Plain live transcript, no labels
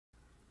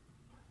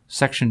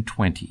Section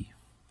 20.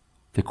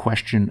 The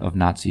question of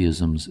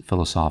Nazism's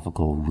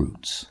philosophical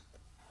roots.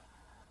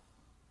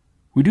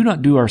 We do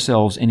not do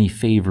ourselves any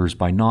favors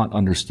by not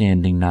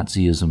understanding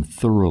Nazism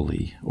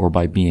thoroughly or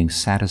by being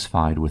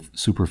satisfied with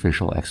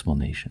superficial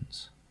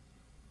explanations.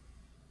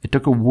 It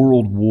took a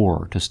world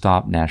war to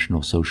stop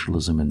National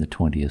Socialism in the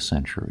 20th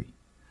century.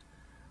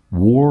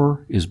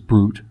 War is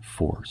brute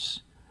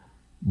force.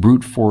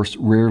 Brute force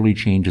rarely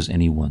changes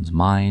anyone's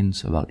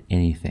minds about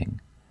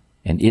anything,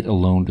 and it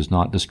alone does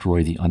not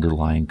destroy the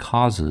underlying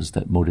causes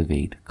that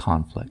motivate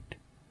conflict.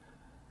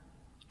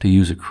 To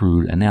use a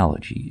crude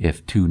analogy,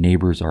 if two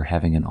neighbors are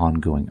having an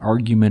ongoing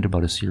argument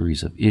about a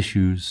series of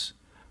issues,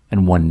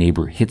 and one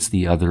neighbor hits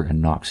the other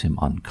and knocks him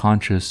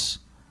unconscious,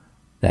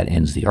 that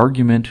ends the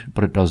argument,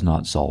 but it does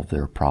not solve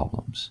their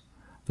problems.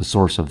 The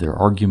source of their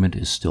argument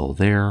is still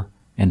there,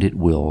 and it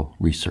will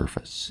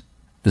resurface.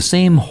 The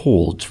same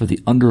holds for the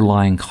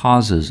underlying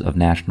causes of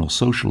National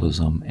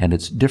Socialism and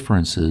its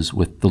differences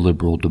with the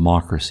liberal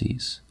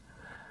democracies.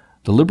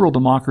 The liberal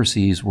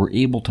democracies were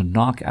able to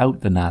knock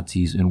out the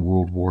Nazis in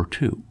World War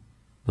II,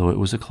 though it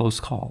was a close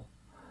call.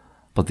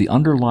 But the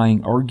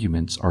underlying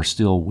arguments are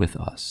still with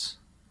us.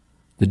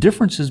 The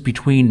differences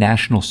between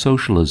National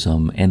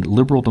Socialism and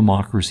liberal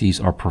democracies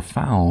are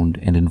profound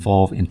and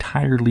involve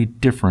entirely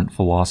different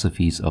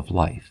philosophies of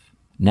life.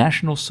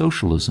 National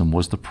Socialism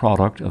was the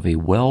product of a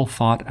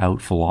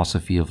well-thought-out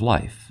philosophy of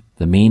life,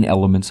 the main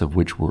elements of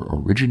which were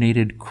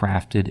originated,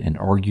 crafted, and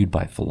argued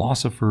by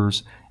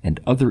philosophers and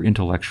other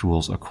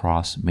intellectuals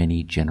across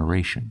many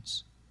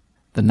generations.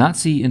 The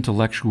Nazi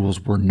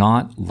intellectuals were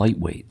not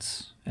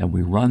lightweights, and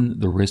we run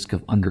the risk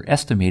of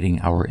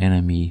underestimating our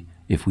enemy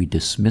if we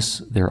dismiss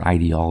their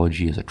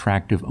ideology as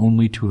attractive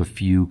only to a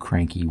few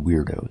cranky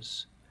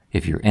weirdos.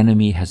 If your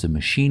enemy has a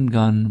machine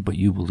gun, but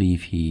you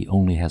believe he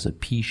only has a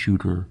pea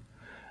shooter,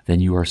 then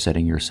you are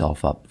setting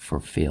yourself up for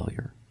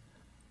failure.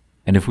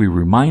 And if we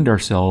remind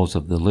ourselves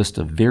of the list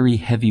of very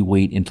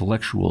heavyweight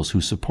intellectuals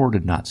who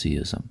supported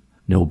Nazism,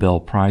 Nobel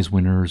Prize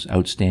winners,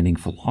 outstanding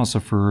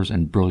philosophers,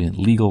 and brilliant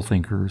legal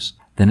thinkers,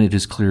 then it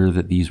is clear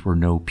that these were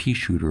no pea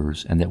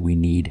shooters and that we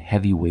need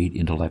heavyweight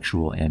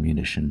intellectual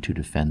ammunition to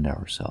defend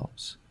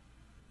ourselves.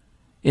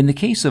 In the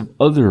case of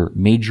other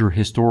major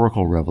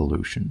historical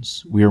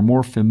revolutions, we are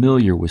more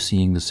familiar with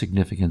seeing the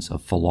significance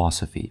of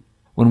philosophy.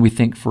 When we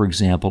think, for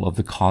example, of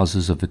the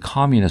causes of the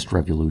communist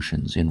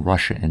revolutions in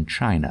Russia and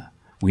China,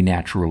 we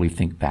naturally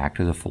think back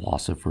to the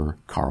philosopher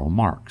Karl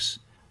Marx.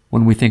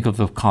 When we think of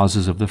the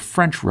causes of the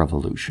French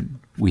Revolution,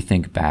 we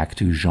think back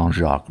to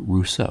Jean-Jacques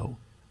Rousseau.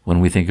 When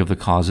we think of the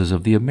causes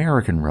of the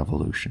American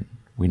Revolution,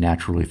 we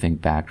naturally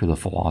think back to the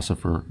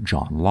philosopher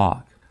John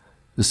Locke.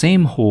 The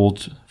same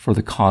holds for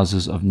the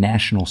causes of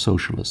National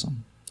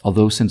Socialism,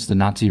 although since the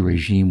Nazi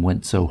regime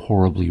went so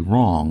horribly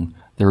wrong,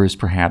 there is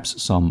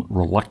perhaps some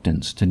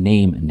reluctance to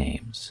name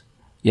names.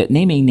 Yet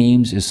naming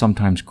names is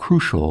sometimes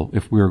crucial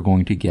if we are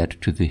going to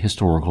get to the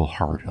historical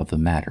heart of the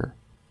matter.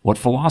 What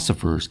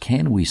philosophers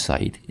can we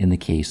cite in the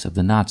case of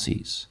the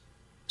Nazis?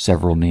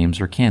 Several names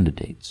are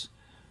candidates: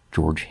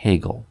 George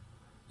Hegel,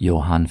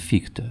 Johann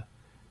Fichte,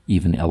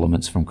 even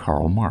elements from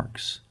Karl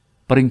Marx.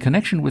 But in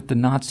connection with the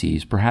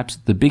Nazis, perhaps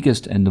the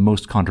biggest and the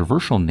most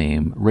controversial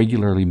name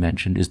regularly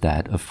mentioned is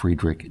that of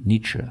Friedrich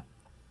Nietzsche.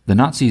 The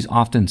Nazis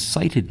often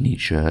cited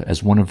Nietzsche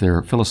as one of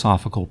their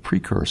philosophical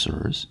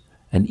precursors,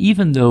 and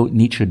even though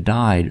Nietzsche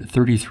died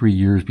 33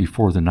 years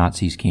before the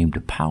Nazis came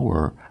to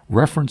power,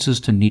 references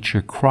to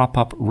Nietzsche crop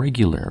up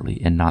regularly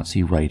in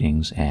Nazi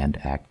writings and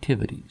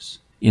activities.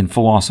 In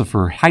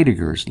philosopher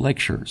Heidegger's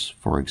lectures,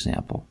 for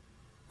example,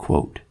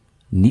 quote,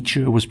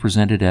 Nietzsche was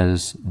presented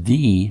as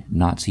the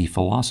Nazi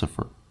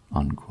philosopher,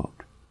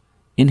 unquote.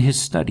 In his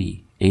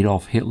study,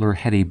 Adolf Hitler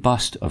had a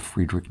bust of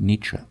Friedrich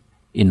Nietzsche.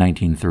 In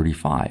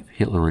 1935,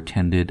 Hitler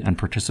attended and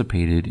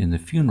participated in the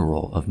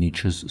funeral of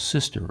Nietzsche's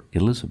sister,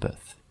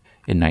 Elisabeth.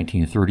 In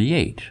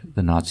 1938,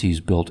 the Nazis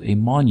built a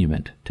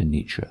monument to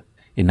Nietzsche.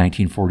 In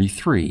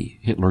 1943,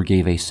 Hitler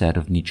gave a set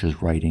of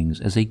Nietzsche's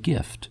writings as a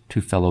gift to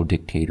fellow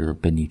dictator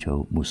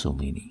Benito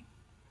Mussolini.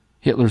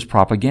 Hitler's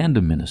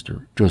propaganda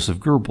minister, Joseph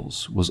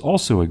Goebbels, was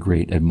also a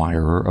great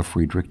admirer of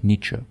Friedrich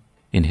Nietzsche.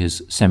 In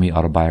his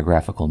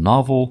semi-autobiographical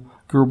novel,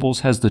 Goebbels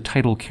has the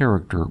title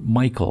character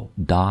Michael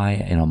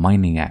die in a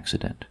mining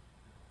accident.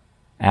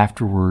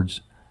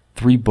 Afterwards,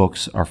 3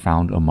 books are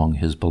found among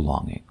his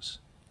belongings: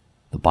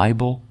 the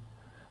Bible,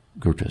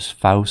 Goethe's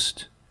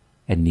Faust,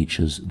 and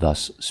Nietzsche's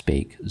Thus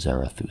Spake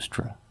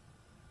Zarathustra.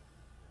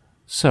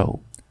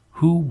 So,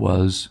 who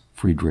was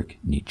Friedrich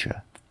Nietzsche?